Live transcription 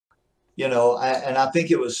And I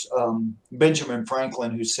think it was Benjamin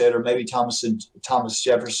Franklin who said, or maybe Thomas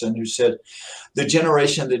Jefferson who said, the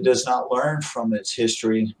generation that does not learn from its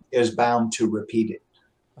history is bound to repeat it.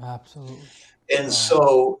 Absolutely. And Wow.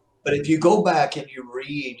 so, but if you go back and you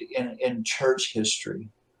read in church history,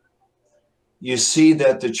 you see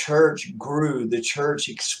that the church grew, the church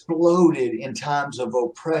exploded in times of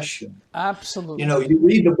oppression. Absolutely. You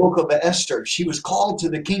read the book of Esther. She was called to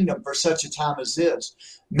the kingdom for such a time as this.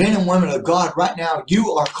 Men and women of God, right now,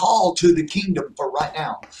 you are called to the kingdom for right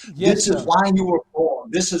now. Yes, This is sir. why you were born.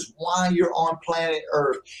 This is why you're on planet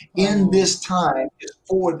Earth in Hallelujah. this time is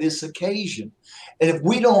for this occasion. And if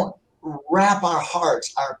we don't wrap our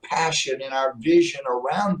hearts, our passion, and our vision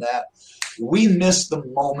around that, we miss the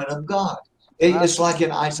moment of God. It's like Absolutely.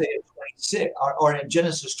 in Isaiah 26 or in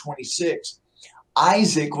Genesis 26.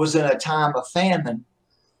 Isaac was in a time of famine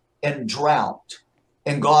and drought.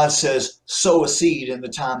 And God says, sow a seed in the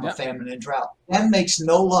time of Yep. famine and drought. That makes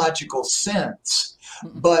no logical sense.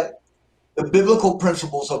 But the biblical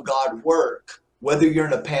principles of God work, whether you're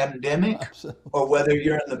in a pandemic Absolutely. or whether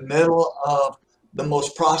you're in the middle of the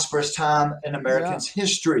most prosperous time in Yeah. Americans'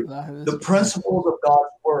 history. That is The correct. principles of God's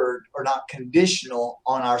word are not conditional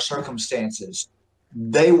on our circumstances.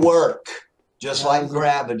 They work just That like is it.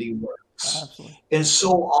 gravity works. Absolutely. And so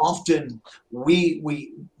often we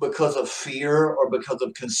because of fear or because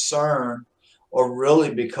of concern or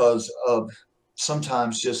really because of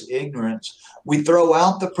sometimes just ignorance, we throw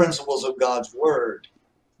out the principles of God's word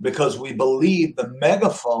because we believe the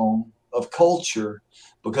megaphone of culture,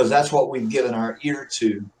 because that's what we've given our ear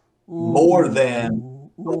to more than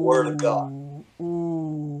Ooh, the word of God. ooh,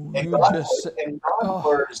 ooh. And You just said, God's oh,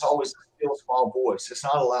 word is always a still small voice. It's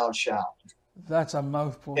not a loud shout. that's a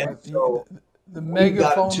mouthful. And so The we've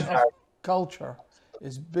got megaphone to of culture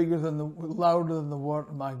is bigger than louder than the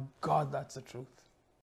word. My God, that's the truth.